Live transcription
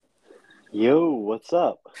Yo, what's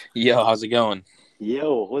up? Yo, how's it going?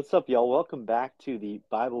 Yo, what's up, y'all? Welcome back to the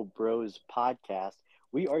Bible Bros podcast.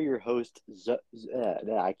 We are your hosts,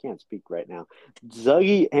 I can't speak right now,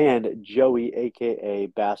 Zuggy and Joey, aka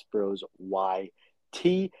Bass Bros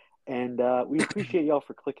YT. And we appreciate y'all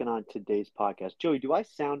for clicking on today's podcast. Joey, do I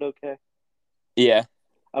sound okay? Yeah.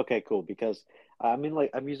 Okay, cool. Because I'm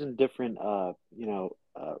using different,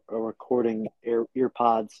 recording ear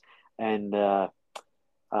pods, and I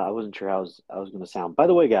wasn't sure how I was going to sound. By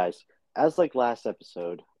the way, guys, as like last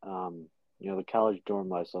episode, the college dorm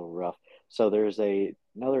life's a little rough. So there's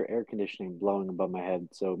another air conditioning blowing above my head,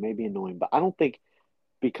 so it may be annoying. But I don't think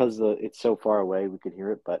because it's so far away we can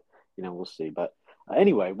hear it. But we'll see. But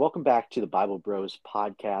anyway, welcome back to the Bible Bros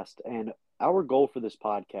podcast, and our goal for this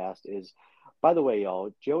podcast is, by the way,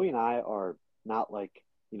 y'all, Joey and I are not like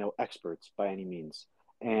experts by any means,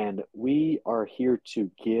 and we are here to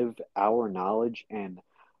give our knowledge and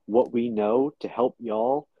what we know to help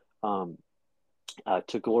y'all um,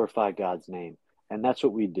 to glorify God's name. And that's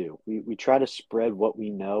what we do. We try to spread what we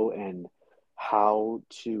know and how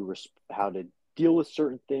to deal with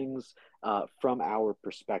certain things from our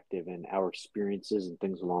perspective and our experiences and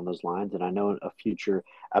things along those lines. And I know in a future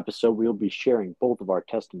episode we'll be sharing both of our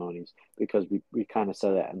testimonies because we kind of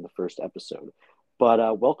said that in the first episode.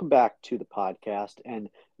 But welcome back to the podcast. And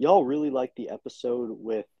y'all really like the episode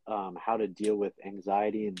with how to deal with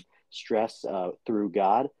anxiety and stress through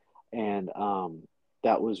God. And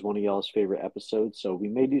that was one of y'all's favorite episodes. So we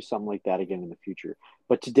may do something like that again in the future.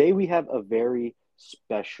 But today we have a very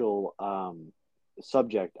special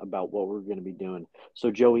subject about what we're going to be doing.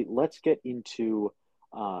 So, Joey, let's get into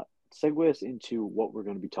segue us into what we're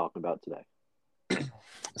going to be talking about today.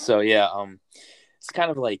 So yeah, it's kind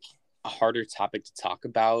of like a harder topic to talk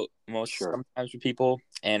about most Sure. sometimes for people,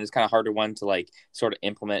 and it's kind of harder one to like sort of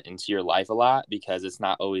implement into your life a lot because it's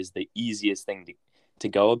not always the easiest thing to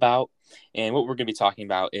go about. And what we're going to be talking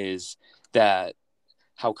about is that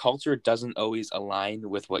how culture doesn't always align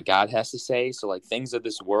with what God has to say. So like things of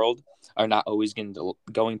this world are not always going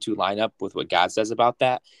to line up with what God says about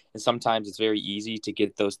that. And sometimes it's very easy to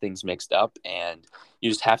get those things mixed up, and you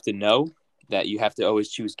just have to know that you have to always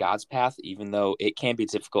choose God's path, even though it can be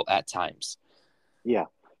difficult at times. Yeah,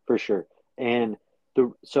 for sure. And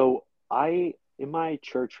so I in my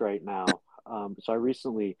church right now, so I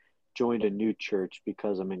recently joined a new church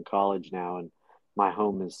because I'm in college now and my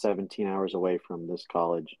home is 17 hours away from this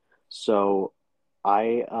college. So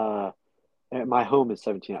I and my home is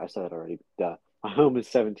 17, I said it already. Duh. My home is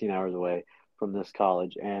 17 hours away from this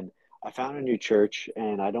college, and I found a new church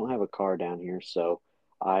and I don't have a car down here, so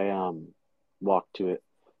I walked to it.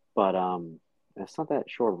 But it's not that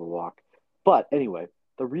short of a walk. But anyway,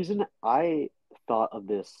 the reason I thought of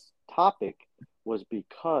this topic was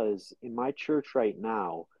because in my church right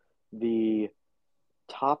now, the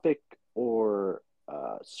topic or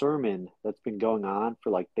sermon that's been going on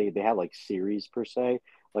for like they have like series per se,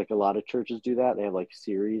 like a lot of churches do that. They have like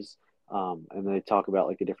series, and they talk about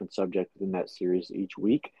like a different subject within that series each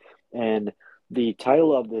week. And the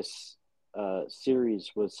title of this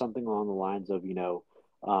series was something along the lines of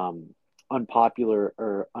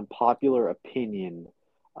unpopular opinion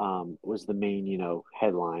was the main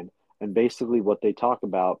headline. And basically what they talk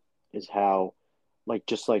about is how, like,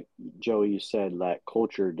 just like Joey, you said that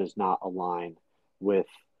culture does not align with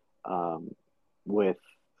um, with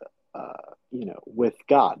with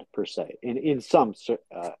God per se in some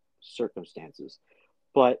circumstances.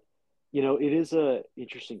 But it is a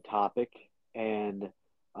interesting topic, and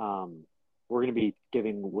we're going to be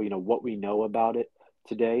giving what we know about it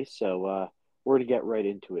today. So we're going to get right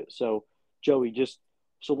into it. So Joey, just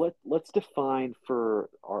so let's define for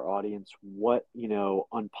our audience what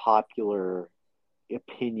unpopular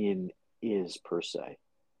opinion is per se.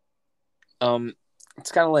 Um,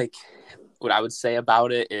 it's kind of like what I would say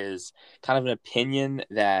about it is kind of an opinion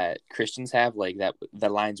that Christians have, like that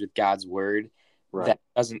aligns with God's word, Right. that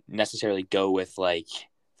doesn't necessarily go with like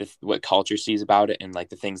what culture sees about it and like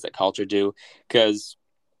the things that culture do. Because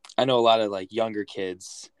I know a lot of like younger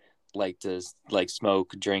kids like to like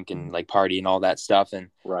smoke, drink, and like party and all that stuff, and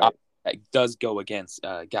Right. that does go against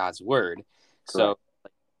God's word. So Correct.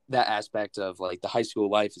 that aspect of like the high school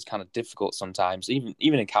life is kind of difficult sometimes, even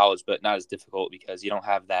in college, but not as difficult because you don't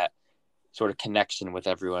have that sort of connection with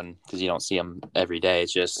everyone because you don't see them every day.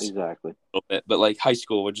 It's just Exactly. a little bit, but like high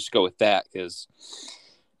school, we'll just go with that because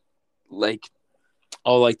like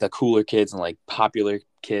all like the cooler kids and like popular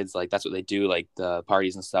kids, like that's what they do, like the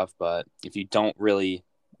parties and stuff. But if you don't really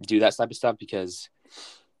do that type of stuff because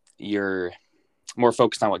you're more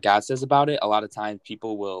focused on what God says about it, a lot of times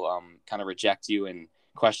people will kind of reject you and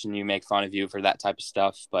question you, make fun of you for that type of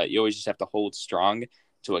stuff, but you always just have to hold strong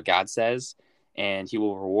to what God says, and he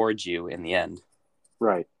will reward you in the end.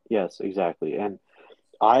 Right. Yes, exactly. And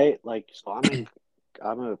so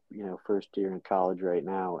I'm a, first year in college right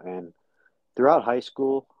now, and throughout high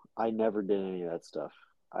school, I never did any of that stuff.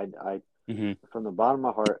 I Mm-hmm. From the bottom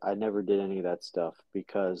of my heart, I never did any of that stuff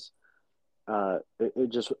because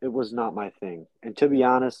it was not my thing. And to be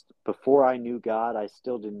honest, before I knew God, I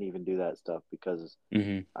still didn't even do that stuff because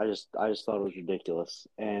Mm-hmm. I just thought it was ridiculous,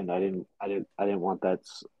 and I didn't want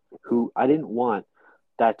I didn't want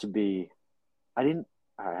that to be I didn't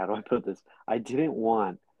all right, how do I put this? I didn't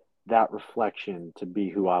want that reflection to be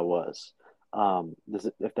who I was.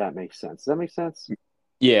 If that makes sense. Does that make sense?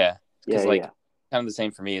 Yeah, Yeah, because like yeah. kind of the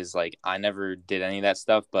same for me is like I never did any of that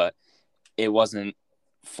stuff, but it wasn't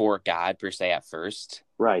for God per se at first.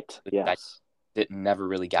 Right. I Yes. never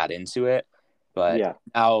really got into it, but Yeah.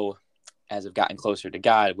 now as I've gotten closer to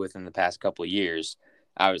God within the past couple of years,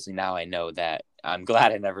 obviously now I know that I'm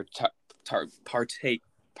glad I never partook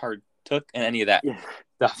in any of that Yeah.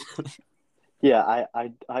 stuff. Yeah,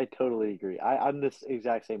 I totally agree. I'm this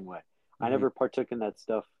exact same way. I Mm-hmm. never partook in that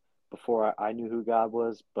stuff before I knew who God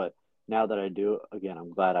was, but now that I do, again,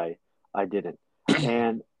 I'm glad I didn't.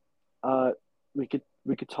 And uh we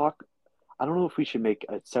could talk. I don't know if we should make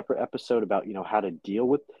a separate episode about, how to deal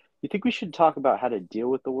with. You think we should talk about how to deal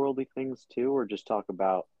with the worldly things too, or just talk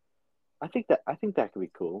about? I think that could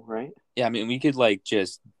be cool, right? Yeah, I mean, we could like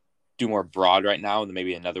just do more broad right now, and then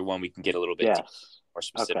maybe another one we can get a little bit Yes. more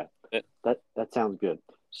specific. Okay. That sounds good.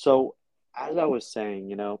 So, as I was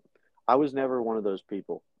saying, I was never one of those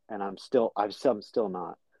people, and I'm still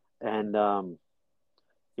not. And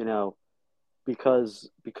you know, because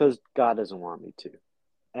God doesn't want me to.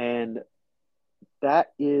 And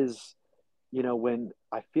that is, when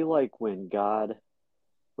I feel like when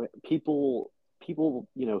people,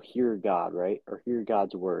 hear God, right? Or hear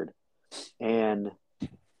God's word, and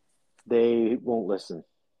they won't listen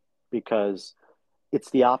because it's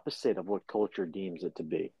the opposite of what culture deems it to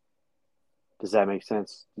be. Does that make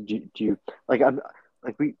sense? Do you like? I'm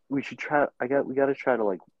like we should try. We got to try to,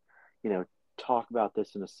 like, you know talk about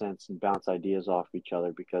this in a sense and bounce ideas off each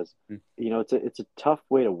other because it's a tough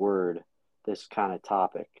way to word this kind of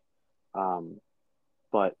topic. Um,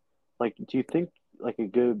 but, like, do you think, like, a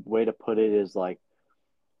good way to put it is, like,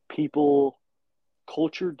 people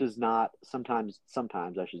culture does not sometimes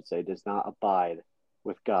I should say does not abide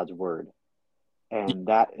with God's word, and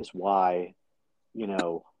that is why you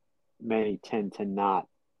know many tend to not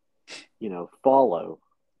follow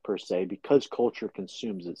per se because culture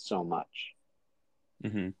consumes it so much.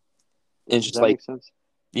 Mm-hmm. It's Does just that like, make sense?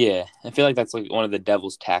 yeah, I feel like that's like one of the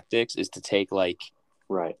devil's tactics is to take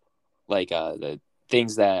Right. the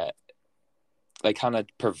things that like kind of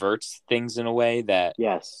perverts things in a way that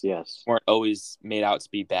Yes. Yes. weren't always made out to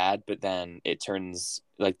be bad, but then it turns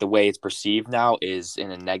like the way it's perceived now is in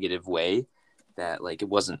a negative way that like it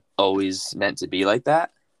wasn't always meant to be like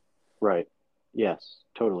that. Right. Yes.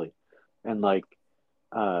 Totally. And, like,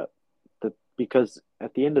 uh, because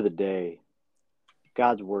at the end of the day,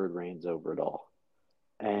 God's word reigns over it all,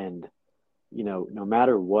 and no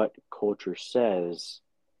matter what culture says,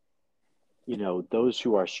 those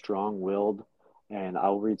who are strong-willed, and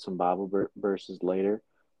I'll read some Bible verses later,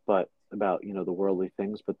 but about the worldly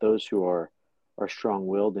things. But those who are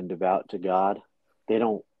strong-willed and devout to God, they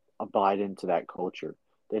don't abide into that culture.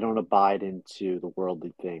 They don't abide into the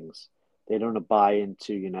worldly things. They don't abide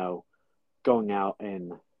into going out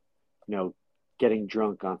and getting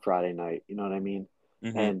drunk on Friday night. You know what I mean?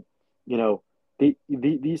 Mm-hmm. And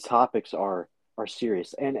these topics are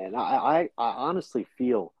serious, and I honestly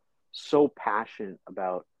feel so passionate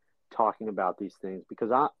about talking about these things because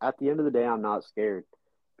at the end of the day, I'm not scared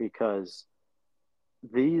because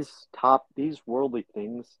these worldly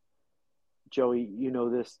things, Joey,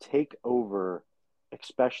 this take over,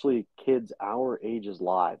 especially kids our age's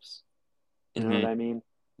lives. You know what I Mm-hmm. mean?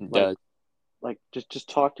 It Like does. just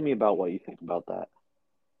talk to me about what you think about that.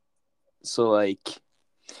 So like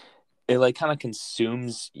it like kind of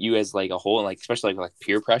consumes you as like a whole, and like especially like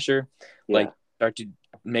peer pressure, like Yeah. start to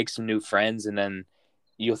make some new friends, and then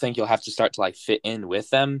you'll think you'll have to start to like fit in with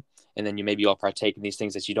them, and then maybe you'll partake in these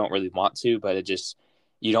things that you don't really want to, but it just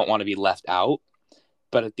you don't want to be left out.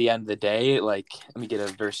 But at the end of the day, like let me get a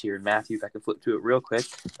verse here in Matthew if I can flip to it real quick.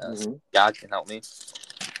 So Hmm. God can help me.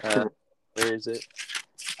 Uh, where is it?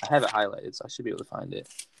 I have it highlighted, so I should be able to find it.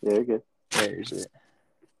 Yeah, you're good. Where is it?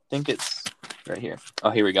 I think it's right here. Oh,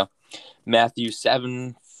 here we go. Matthew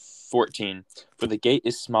 7:14. For the gate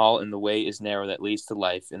is small and the way is narrow that leads to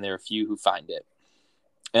life, and there are few who find it.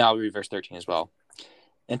 And I'll read verse 13 as well.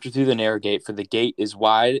 Enter through the narrow gate, for the gate is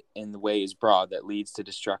wide and the way is broad that leads to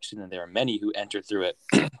destruction, and there are many who enter through it.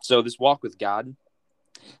 So this walk with God,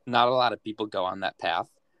 not a lot of people go on that path.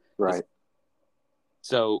 Right.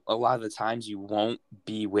 So a lot of the times you won't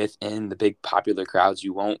be within the big popular crowds.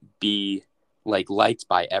 You won't be like liked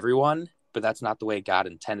by everyone, but that's not the way God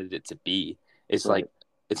intended it to be. It's Right. like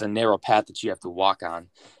it's a narrow path that you have to walk on.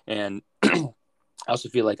 And I also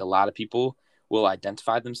feel like a lot of people will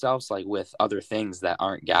identify themselves like with other things that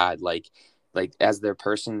aren't God. Like as their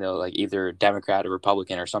person, they'll like either Democrat or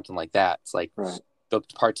Republican or something like that. It's like Right. they'll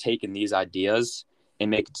partake in these ideas and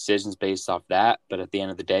make decisions based off that. But at the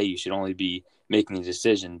end of the day, you should only be making a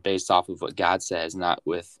decision based off of what God says, not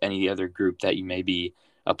with any other group that you may be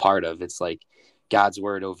a part of. It's like God's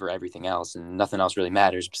word over everything else, and nothing else really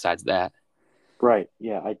matters besides that. Right.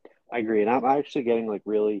 Yeah, I agree. And I'm actually getting like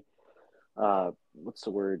really what's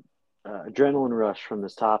the word? Adrenaline rush from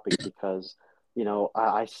this topic because,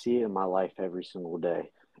 I see it in my life every single day.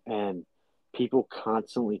 And people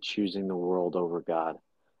constantly choosing the world over God.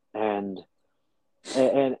 And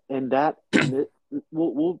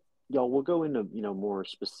we'll we'll go into more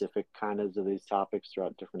specific kind of these topics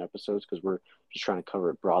throughout different episodes because we're just trying to cover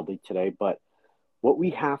it broadly today. But what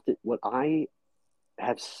I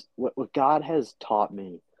have, what God has taught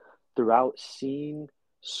me throughout seeing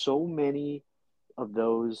so many of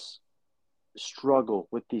those struggle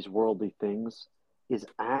with these worldly things is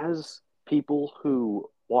as people who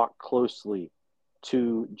walk closely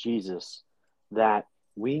to Jesus, that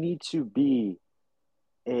we need to be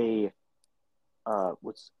a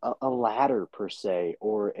a ladder per se,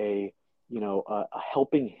 or a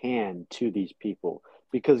helping hand to these people,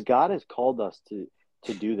 because God has called us to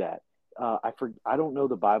do that. I don't know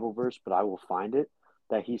the Bible verse, but I will find it,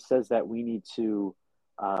 that He says that we need to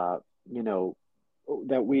uh, you know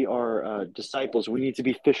that we are disciples. We need to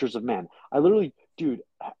be fishers of men. I literally, dude,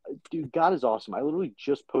 God is awesome. I literally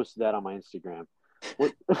just posted that on my Instagram.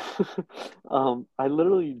 What? I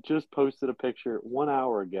literally just posted a picture 1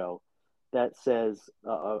 hour ago that says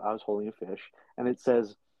I was holding a fish, and it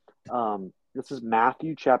says, this is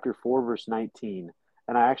Matthew chapter 4 verse 19,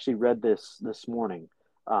 and I actually read this morning,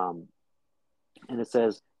 um, and it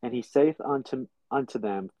says, "And he saith unto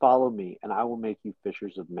them, Follow me, and I will make you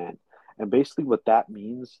fishers of men." And basically, what that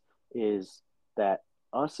means is that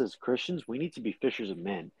us as Christians, we need to be fishers of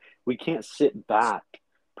men. We can't sit back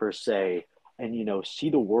per se and see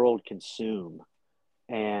the world consume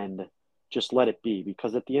and just let it be,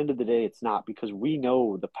 because at the end of the day it's not, because we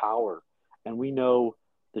know the power and we know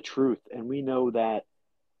the truth and we know that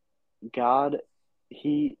God,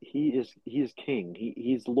 he is king,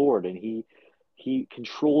 he's Lord, and he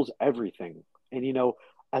controls everything. And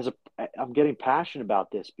as a I'm getting passionate about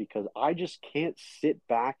this because I just can't sit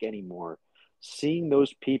back anymore seeing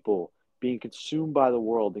those people being consumed by the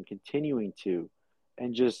world and continuing to,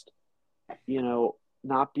 and just you know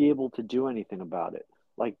not be able to do anything about it.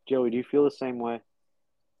 Like, Joey, do you feel the same way?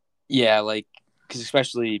 Yeah, like because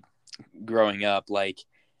especially growing up, like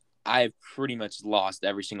I've pretty much lost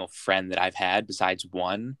every single friend that I've had besides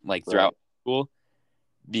one, like Right. throughout school,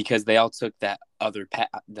 because they all took that other path,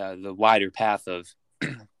 the wider path of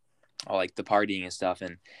like the partying and stuff,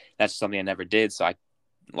 and that's something I never did. So I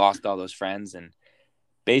lost all those friends, and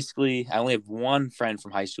basically I only have one friend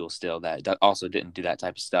from high school still that also didn't do that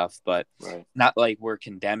type of stuff. But Right. not like we're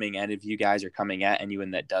condemning any of you guys or coming at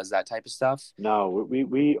anyone that does that type of stuff, No,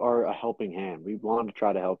 we are a helping hand. We want to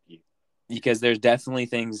try to help you. because there's definitely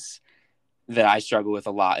things that I struggle with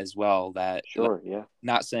a lot as well. That, like, Sure. Yeah.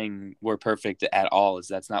 not saying we're perfect at all, is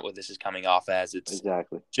that's not what this is coming off as. It's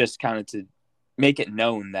Exactly. just kind of to make it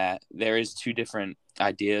known that there is two different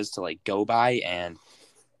ideas to like go by, and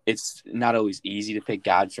it's not always easy to pick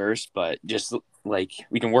God first, but just like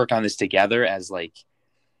we can work on this together as like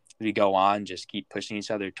we go on, just keep pushing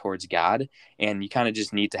each other towards God. And you kind of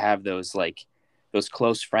just need to have those like those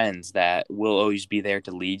close friends that will always be there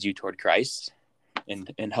to lead you toward Christ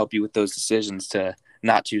and help you with those decisions to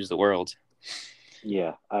not choose the world.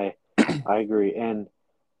 Yeah, I agree. And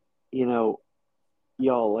you know,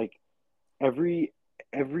 y'all, like every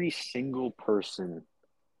every single person,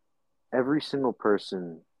 every single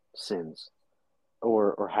person sins,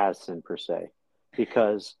 or has sinned per se,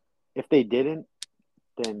 because if they didn't,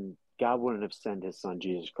 then God wouldn't have sent His Son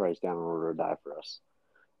Jesus Christ down in order to die for us.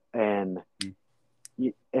 And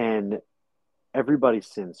and everybody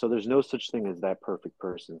sins, so there's no such thing as that perfect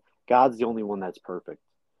person. God's the only one that's perfect.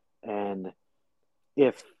 And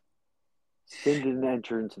if sin didn't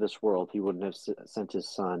enter into this world, He wouldn't have sent His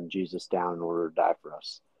Son Jesus down in order to die for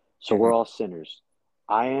us. So Mm-hmm. we're all sinners.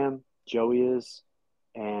 I am, Joey is,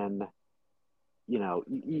 and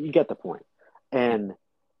you get the point. And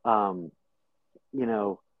Um, you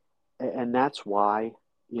know, and that's why,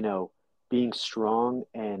 you know, being strong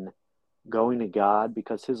and going to God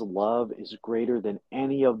because his love is greater than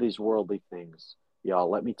any of these worldly things. Y'all,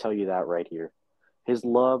 let me tell you that right here. His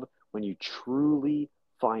love, when you truly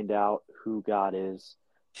find out who God is,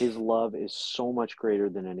 his love is so much greater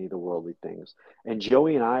than any of the worldly things. And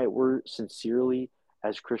Joey and I, we're sincerely,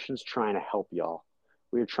 as Christians, trying to help y'all.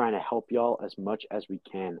 We are trying to help y'all as much as we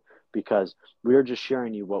can because we are just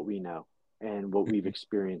sharing you what we know and what we've Mhm.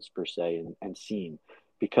 experienced, per se, and seen.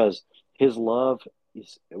 Because his love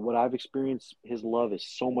is what I've experienced. His love is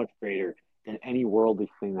so much greater than any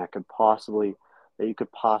worldly thing that you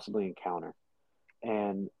could possibly encounter.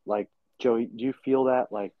 And like Joey, do you feel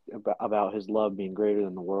that like about his love being greater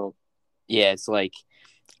than the world? Yeah, it's like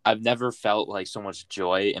I've never felt like so much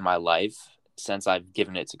joy in my life since I've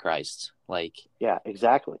given it to Christ. Like Yeah,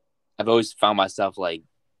 exactly. I've always found myself like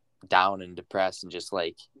down and depressed and just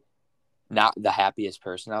like not the happiest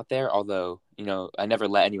person out there. Although, I never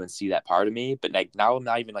let anyone see that part of me, but like now I'm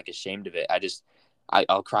not even like ashamed of it.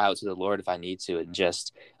 I'll cry out to the Lord if I need to and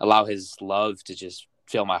just allow his love to just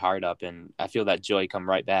fill my heart up. And I feel that joy come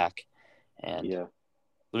right back. And Yeah,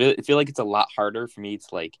 I feel like it's a lot harder for me to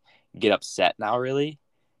like get upset now, really.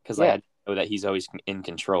 Cause like yeah, I know that he's always in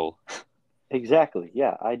control. exactly.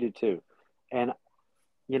 Yeah, I do too. And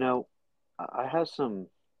you know, I have some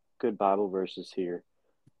good Bible verses here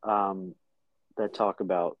um, that talk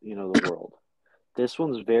about the world. This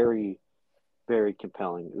one's very, very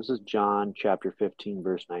compelling. This is John chapter 15,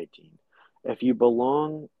 verse 19. If you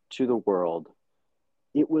belong to the world,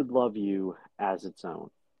 it would love you as its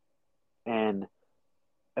own. And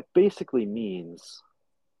it basically means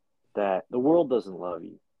that the world doesn't love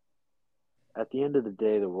you. At the end of the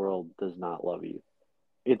day, the world does not love you.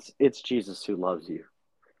 It's Jesus who loves you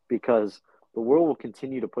because the world will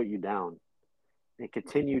continue to put you down and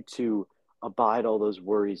continue to abide all those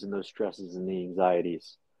worries and those stresses and the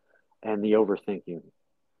anxieties and the overthinking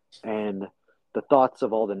and the thoughts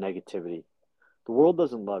of all the negativity. The world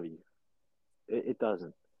doesn't love you. It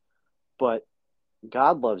doesn't. But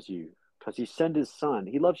God loves you because he sent his son.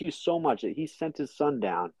 He loves you so much that he sent his son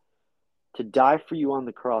down to die for you on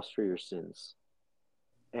the cross for your sins.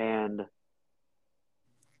 And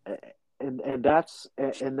and that's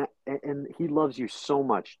and he loves you so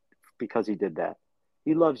much because he did that.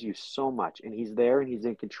 He loves you so much and he's there and he's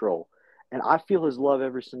in control. And I feel his love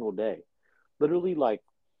every single day. Literally like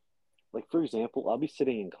for example, I'll be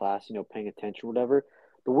sitting in class, paying attention whatever.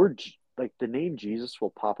 The word like the name Jesus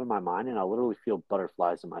will pop in my mind and I literally feel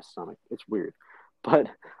butterflies in my stomach. It's weird. But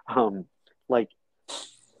um like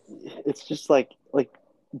it's just like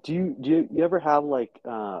do you ever have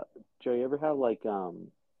Joe, you ever have like,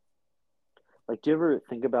 do you ever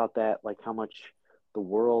think about that? Like, how much the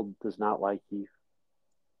world does not like you?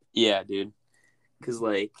 Yeah, dude. Cause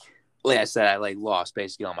like I said, I like lost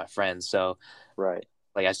basically all my friends. So Right.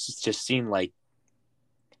 like I just seen like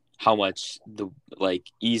how much the like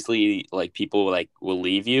easily like people like will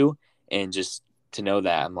leave you, and just to know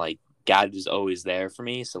that I'm like God is always there for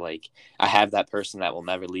me. So like I have that person that will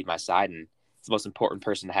never leave my side, and it's the most important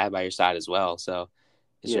person to have by your side as well. So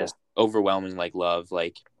it's Yeah. just overwhelming like love.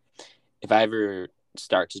 Like if I ever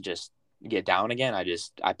start to just get down again,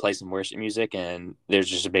 I play some worship music and there's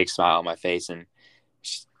just a big smile on my face and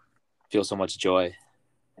just feel so much joy.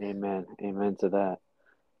 Amen. Amen to that.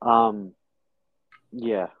 Um,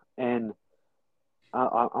 yeah. And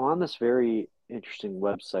I'm on this very interesting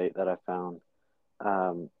website that I found.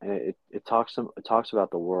 And it talks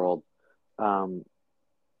about the world. Um,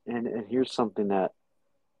 and here's something that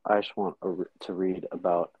I just want to read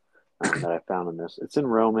about that I found in this. It's in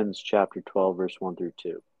Romans chapter 12, verse 1 through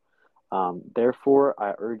 2. Therefore,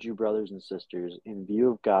 I urge you, brothers and sisters, in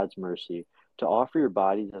view of God's mercy, to offer your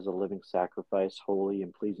bodies as a living sacrifice, holy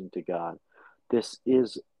and pleasing to God. This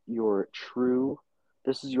is your true,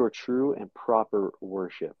 this is your true and proper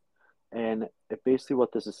worship. And basically,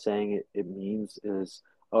 what this is saying, it means is,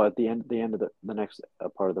 oh, at the end of the next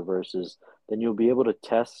part of the verse is, then you'll be able to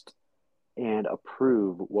test and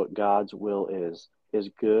approve what God's will is, his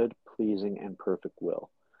good, pleasing, and perfect will.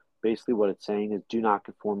 Basically, what it's saying is do not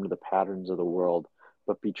conform to the patterns of the world,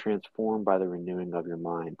 but be transformed by the renewing of your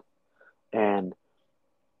mind. And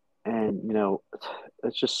and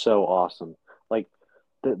it's just so awesome. Like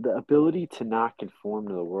the ability to not conform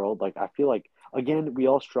to the world. Like I feel like again, we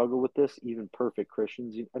all struggle with this, even perfect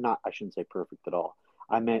Christians. Not I shouldn't say perfect at all.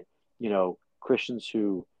 I meant, Christians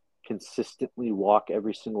who consistently walk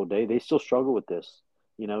every single day, they still struggle with this.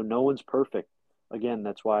 No one's perfect. Again,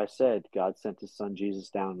 that's why I said God sent his son Jesus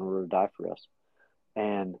down in order to die for us.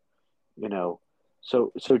 And, you know,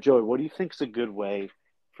 so Joey, what do you think is a good way?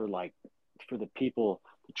 for like for the people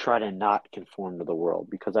to try to not conform to the world,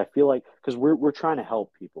 because I feel like because we're trying to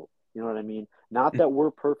help people. You know what I mean? Not that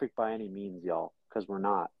we're perfect by any means, y'all, because we're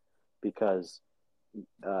not. Because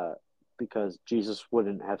uh, because Jesus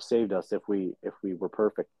wouldn't have saved us if we were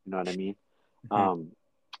perfect. You know what I mean? Mhm. Um,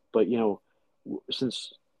 but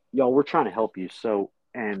since y'all, we're trying to help you. So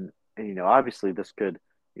and obviously this could,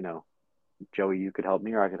 you know, Joey, you could help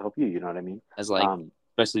me or I could help you. You know what I mean? As like, Um,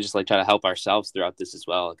 especially just like try to help ourselves throughout this as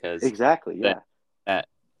well, because exactly. that Yeah. that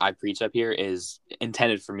I preach up here is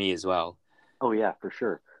intended for me as well. Oh yeah, for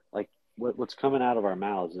sure. Like what's coming out of our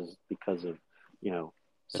mouths is because of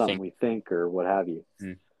I something think. we think or what have you.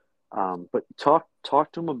 Mm. But talk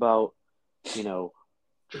to them about you know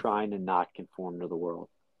trying to not conform to the world.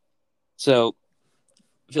 So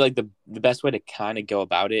I feel like the best way to kind of go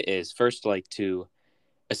about it is first like to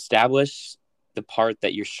establish the part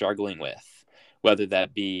that you're struggling with, whether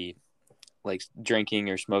that be like drinking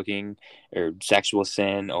or smoking or sexual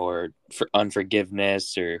sin or for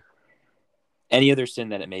unforgiveness or any other sin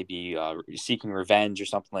that it may be, seeking revenge or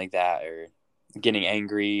something like that, or getting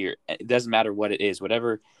angry, or it doesn't matter what it is,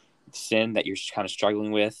 whatever sin that you're kind of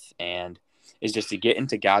struggling with, and is just to get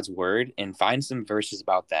into God's word and find some verses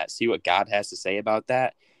about that, see what God has to say about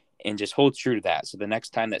that, and just hold true to that. So the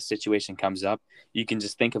next time that situation comes up, you can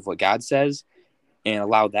just think of what God says and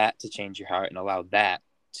allow that to change your heart and allow that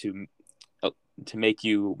to uh, to make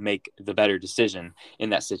you make the better decision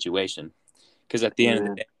in that situation. Because at the end of the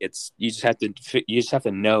Amen. day, it's you just have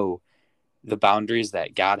to know the boundaries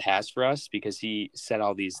that God has for us, because He set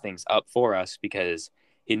all these things up for us because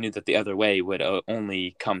He knew that the other way would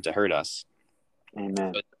only come to hurt us.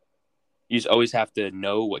 Amen. So you just always have to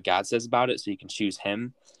know what God says about it, so you can choose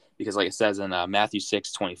Him. Because, like it says in Matthew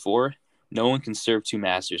 6:24, no one can serve two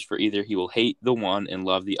masters, for either he will hate the one and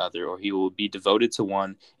love the other, or he will be devoted to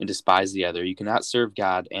one and despise the other. You cannot serve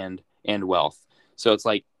God and wealth. So it's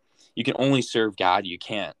like you can only serve God. You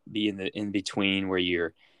can't be in the in between where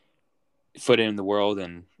you're foot in the world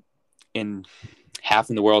and in half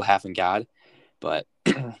in the world, half in God. But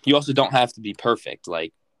you also don't have to be perfect.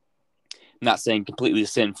 Like, I'm not saying completely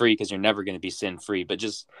sin free, because you're never going to be sin free, but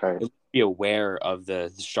just Right. be aware of the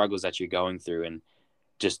struggles that you're going through, and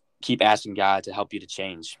just keep asking God to help you to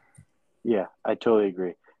change. Yeah, I totally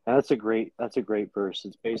agree. And that's a great verse.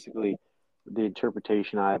 It's basically the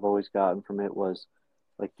interpretation I've always gotten from it was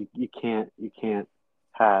like you can't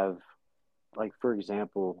have like for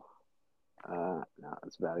example, no,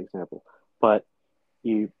 that's a bad example, but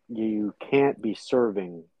you can't be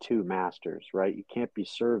serving two masters, right? You can't be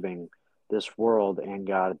serving this world and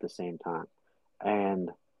God at the same time. And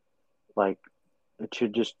like it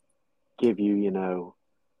should just give you,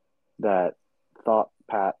 that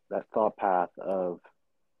that thought path of,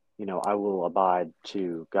 I will abide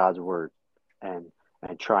to God's word and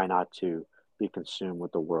and try not to be consumed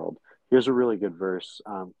with the world. Here's a really good verse.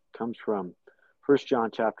 Comes from First John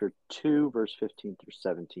chapter 2, verse 15 through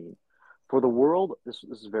 17. For the world, this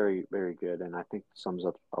is very, very good, and I think sums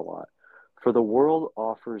up a lot. For the world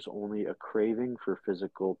offers only a craving for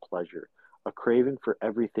physical pleasure, a craving for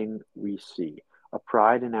everything we see, a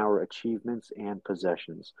pride in our achievements and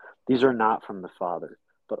possessions. These are not from the Father,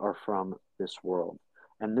 but are from this world.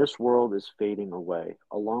 And this world is fading away,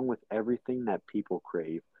 along with everything that people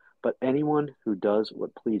crave. But anyone who does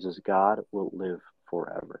what pleases God will live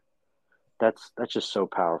forever. That's just so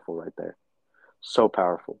powerful right there. So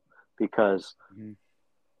powerful. Because Mm-hmm.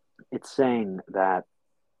 it's saying that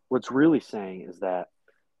what's really saying is that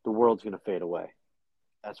the world's going to fade away.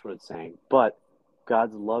 That's what it's saying. But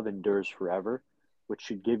God's love endures forever, which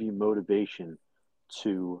should give you motivation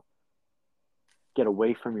to get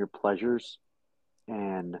away from your pleasures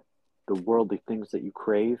and the worldly things that you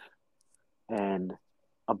crave and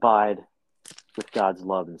abide with God's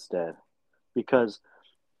love instead. Because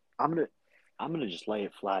I'm gonna I'm gonna just lay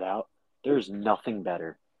it flat out. There's nothing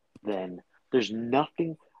better than there's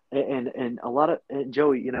nothing and a lot of and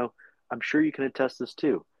Joey, I'm sure you can attest this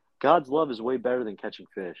too. God's love is way better than catching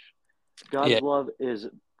fish. Yeah. God's love is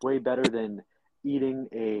way better than eating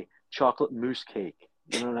a chocolate mousse cake.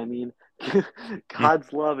 You know what I mean?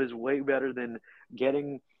 God's love is way better than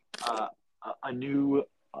getting uh, a new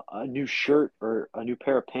shirt or a new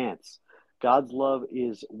pair of pants. God's love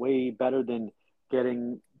is way better than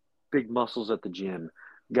getting big muscles at the gym.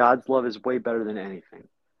 God's love is way better than anything.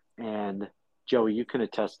 And Joey, you can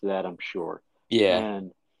attest to that, I'm sure. Yeah.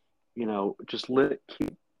 And just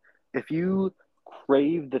keep if you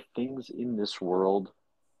crave the things in this world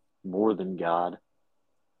more than God,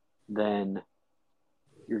 then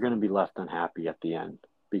you're going to be left unhappy at the end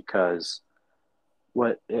because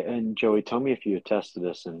and Joey, tell me if you attest to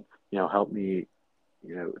this and help me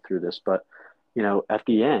through this. But at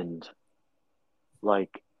the end,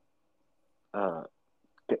 like uh,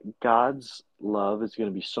 God's love is going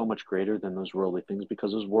to be so much greater than those worldly things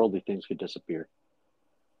because those worldly things could disappear,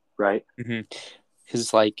 right?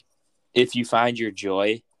 Because like if you find your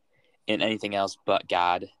joy in anything else but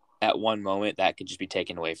God, at one moment that could just be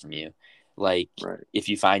taken away from you. Like Right. if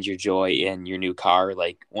you find your joy in your new car,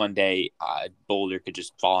 like one day a boulder could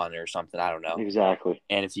just fall on it or something. I don't know. Exactly.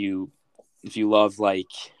 And if you love like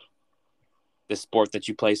the sport that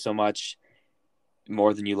you play so much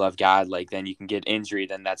more than you love God, like then you can get injury,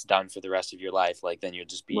 then that's done for the rest of your life. Like then you'll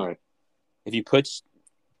just be, Right. if you put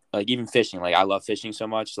like even fishing, like I love fishing so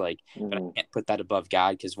much, like but I Hmm. can't put that above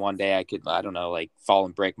God because one day I could, I don't know, like fall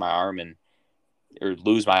and break my arm and or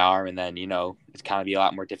lose my arm, and then it's kind of be a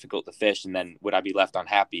lot more difficult to fish, and then would I be left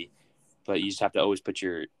unhappy? But you just have to always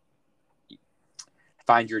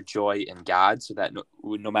find your joy in God, so that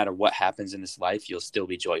no matter what happens in this life, you'll still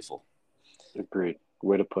be joyful. Agreed.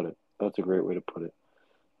 Way to put it. That's a great way to put it.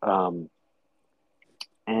 Um,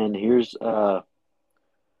 and here's trying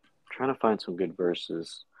to find some good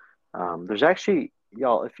verses. There's actually,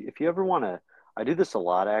 y'all, if you ever want to, I do this a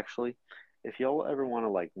lot actually. If y'all ever want to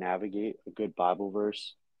like navigate a good Bible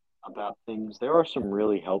verse about things, there are some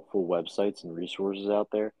really helpful websites and resources out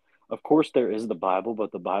there. Of course, there is the Bible,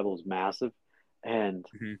 but the Bible is massive, and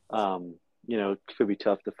Mm-hmm. it could be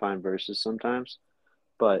tough to find verses sometimes.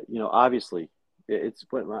 But obviously, it's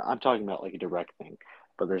what I'm talking about, like a direct thing.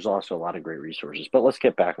 But there's also a lot of great resources. But let's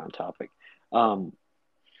get back on topic. Um,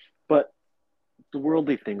 but the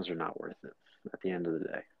worldly things are not worth it at the end of the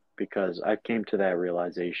day because I came to that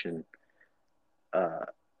realization, uh,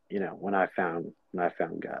 when I found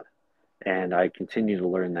God, and I continue to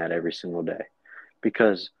learn that every single day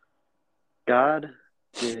because God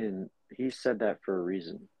didn't. He said that for a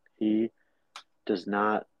reason. He does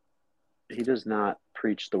not. He does not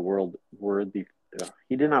preach the worldly.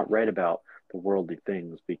 He did not write about the worldly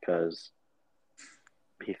things because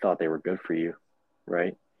he thought they were good for you,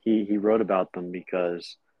 right? He wrote about them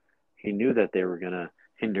because he knew that they were going to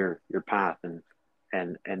hinder your path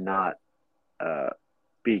and not uh,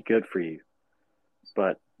 be good for you.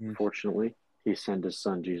 But fortunately, he sent his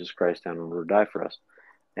son Jesus Christ down in order to die for us.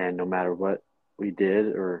 And no matter what we did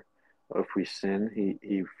or if we sin,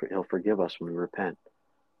 he'll forgive us when we repent.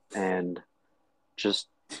 And just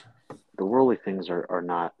the worldly things are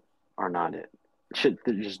not it.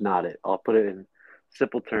 They're just not it. I'll put it in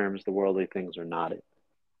simple terms. The worldly things are not it.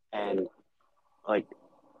 And like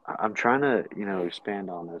I'm trying to expand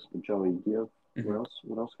on this, but Joey, do you have Mm-hmm.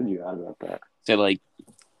 what else could you add about that? So like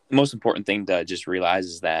the most important thing to just realize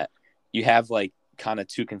is that you have like kind of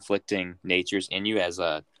two conflicting natures in you, as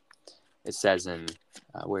it says in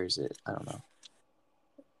where is it? I don't know.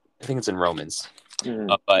 I think it's in Romans.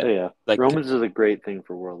 Mm-hmm. Oh, But yeah, like Romans is a great thing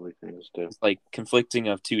for worldly things too. it's like conflicting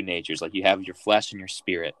of two natures. Like you have your flesh and your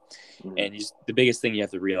spirit, Mm-hmm. and the biggest thing you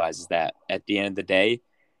have to realize is that at the end of the day,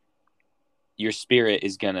 your spirit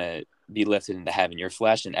is gonna be lifted into heaven. Your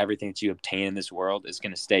flesh and everything that you obtain in this world is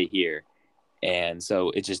gonna stay here, and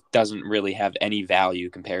so it just doesn't really have any value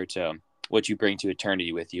compared to what you bring to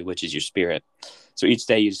eternity with you, which is your spirit. So each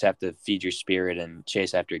day you just have to feed your spirit and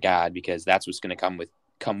chase after God, because that's what's going to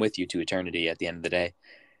come with you to eternity at the end of the day.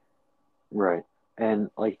 Right. And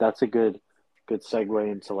like that's a good segue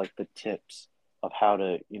into like the tips of how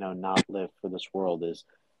to, not live for this world is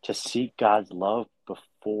to seek God's love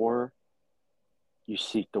before you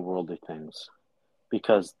seek the worldly things.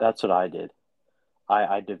 Because that's what I did.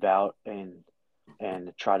 I devout and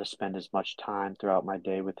try to spend as much time throughout my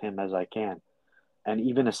day with him as I can. And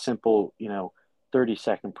even a simple,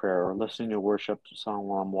 30-second prayer or listening to a worship song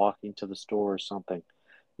while I'm walking to the store or something,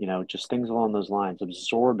 just things along those lines,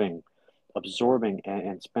 absorbing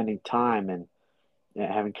and spending time and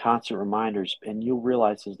having constant reminders, and you'll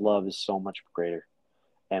realize his love is so much greater.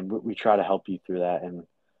 And we try to help you through that,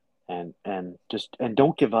 and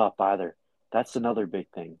don't give up either. That's another big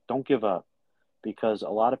thing. Don't give up because a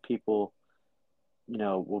lot of people,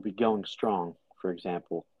 will be going strong, for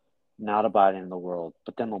example, not abiding in the world,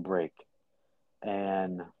 but then they'll break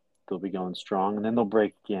and they'll be going strong and then they'll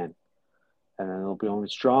break again and then they'll be going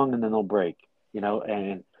strong and then they'll break,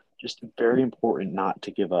 and just very important not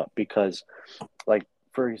to give up because, like,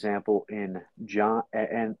 for example, in John,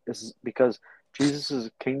 and this is because Jesus's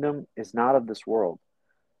kingdom is not of this world.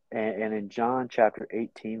 And in John chapter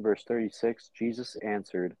 18, verse 36, Jesus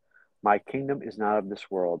answered, "My kingdom is not of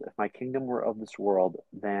this world. If my kingdom were of this world,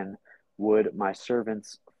 then would my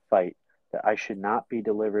servants fight, that I should not be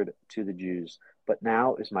delivered to the Jews. But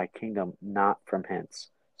now is my kingdom not from hence."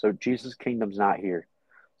 So Jesus' kingdom's not here.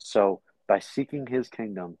 So by seeking his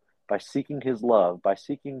kingdom, by seeking his love, by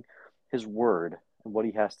seeking his word and what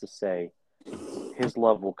he has to say, his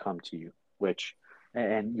love will come to you, which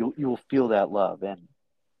and you will feel that love and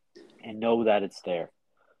know that it's there.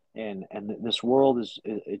 And this world is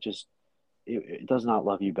it just it does not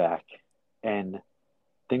love you back, and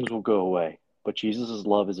things will go away. But Jesus'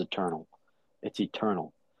 love is eternal. It's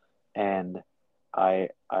eternal, and I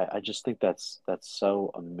just think that's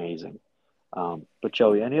so amazing. But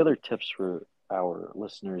Joey, any other tips for our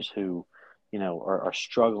listeners who, are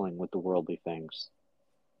struggling with the worldly things?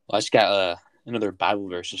 Well, I just got another Bible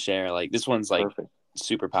verse to share. Like this one's like Perfect.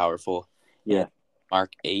 super powerful. And Yeah.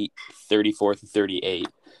 Mark 8:34-38.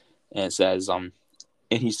 And it says, and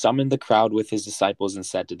he summoned the crowd with his disciples and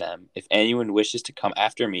said to them, if anyone wishes to come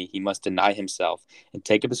after me, he must deny himself and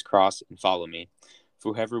take up his cross and follow me.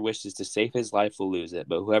 For whoever wishes to save his life will lose it,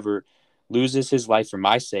 but whoever loses his life for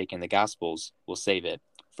my sake and the gospel's will save it.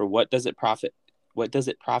 For what does it profit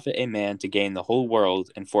a man to gain the whole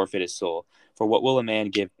world and forfeit his soul? For what will a man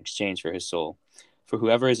give in exchange for his soul? For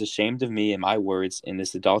whoever is ashamed of me and my words in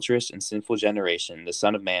this adulterous and sinful generation, the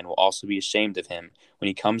Son of Man will also be ashamed of him when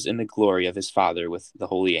he comes in the glory of his Father with the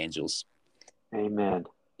holy angels. Amen.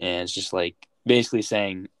 And it's just like basically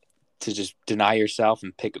saying to just deny yourself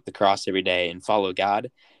and pick up the cross every day and follow God,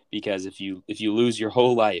 because if you lose your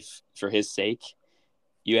whole life for his sake,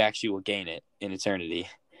 you actually will gain it in eternity.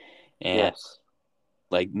 And Yes.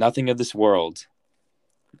 like nothing of this world,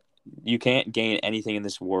 you can't gain anything in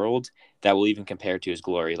this world that will even compare to his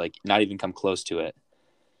glory, like not even come close to it.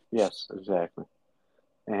 Yes, exactly.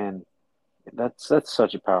 And that's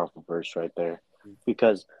such a powerful verse right there,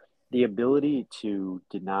 because the ability to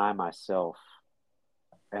deny myself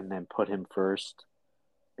and then put him first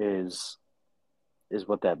is is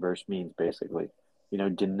what that verse means basically.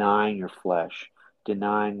 Denying your flesh,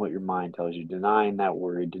 denying what your mind tells you, denying that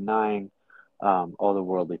worry, denying all the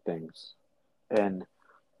worldly things, and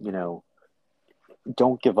you know,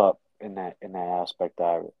 don't give up in that aspect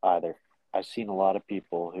either. I've seen a lot of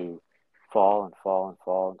people who fall and fall and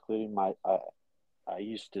fall, including I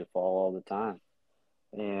used to fall all the time,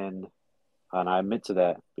 and I admit to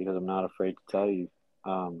that because I'm not afraid to tell you.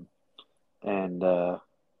 Um, and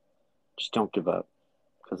just don't give up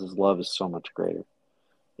because His love is so much greater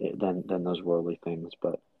than those worldly things.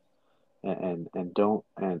 But and don't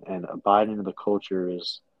and abiding in the culture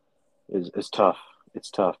is tough. It's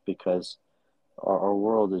tough because our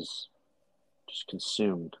world is just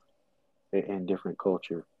consumed in different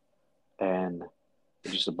culture, and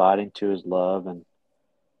just abiding to His love and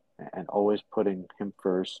always putting Him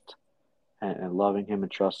first and loving Him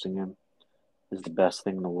and trusting Him is the best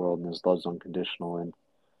thing in the world, and His love's unconditional. And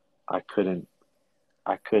I couldn't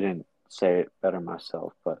I couldn't say it better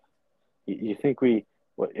myself. But you think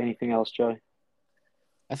what anything else, Joey?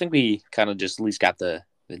 I think we kind of just at least got the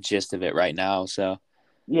gist of it right now. So,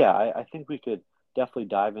 Yeah, I think we could definitely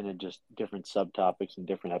dive into just different subtopics and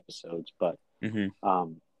different episodes. But mhm.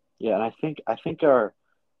 um, yeah, and I think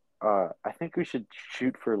we should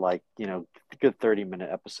shoot for like good 30-minute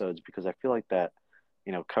episodes because I feel like that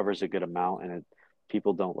covers a good amount, and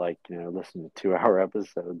people don't like listen to 2-hour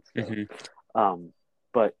episodes. So Mhm. um,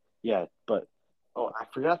 but yeah, but oh, I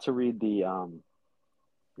forgot to read the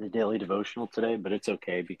daily devotional today, but it's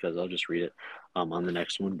okay because I'll just read it on the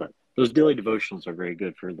next one. But those daily devotionals are very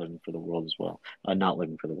good for living for the world as well. Not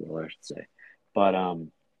living for the world, I should say. But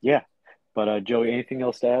yeah. But Joey, anything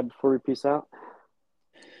else to add before we peace out?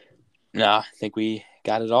 No, I think we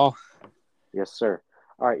got it all. Yes, sir.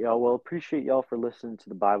 All right, y'all. Well, appreciate y'all for listening to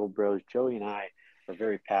the Bible Bros. Joey and I are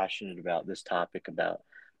very passionate about this topic about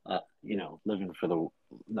living for the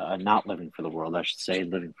not living for the world, I should say,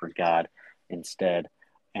 living for God instead.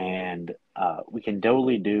 And we can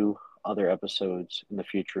totally do other episodes in the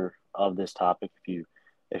future of this topic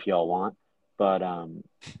if y'all want. But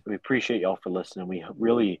we appreciate y'all for listening. We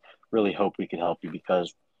really, really hope we could help you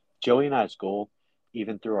because Joey and I's goal,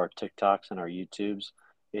 even through our TikToks and our YouTubes,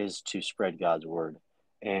 is to spread God's word.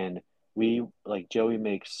 And we like Joey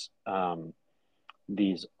makes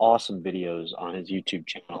these awesome videos on his YouTube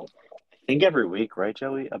channel. I think every week, right,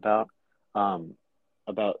 Joey? Um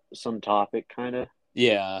about some topic, kind of.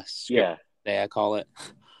 Yeah, script Yeah. day I call it.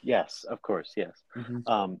 Yes, of course. Yes.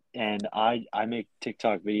 Mhm. And I make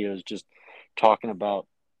TikTok videos just talking about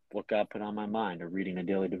what God put on my mind or reading a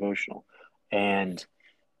daily devotional, and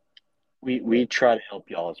we try to help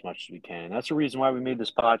y'all as much as we can. And that's the reason why we made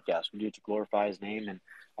this podcast. We do it to glorify His name and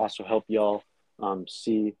also help y'all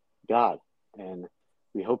see God. And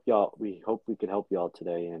we hope we could help y'all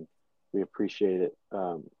today, and we appreciate it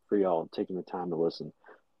for y'all taking the time to listen.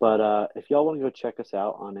 But if y'all want to go check us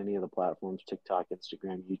out on any of the platforms, TikTok,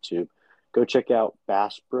 Instagram, YouTube, Go check out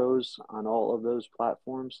Bass Bros on all of those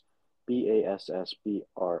platforms, BASSBROS.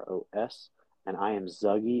 And I am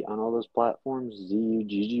Zuggy on all those platforms,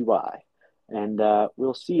 ZUGGY. And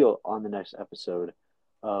we'll see you on the next episode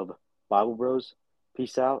of Bible Bros.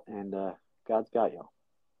 Peace out, and God's got you.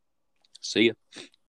 See ya.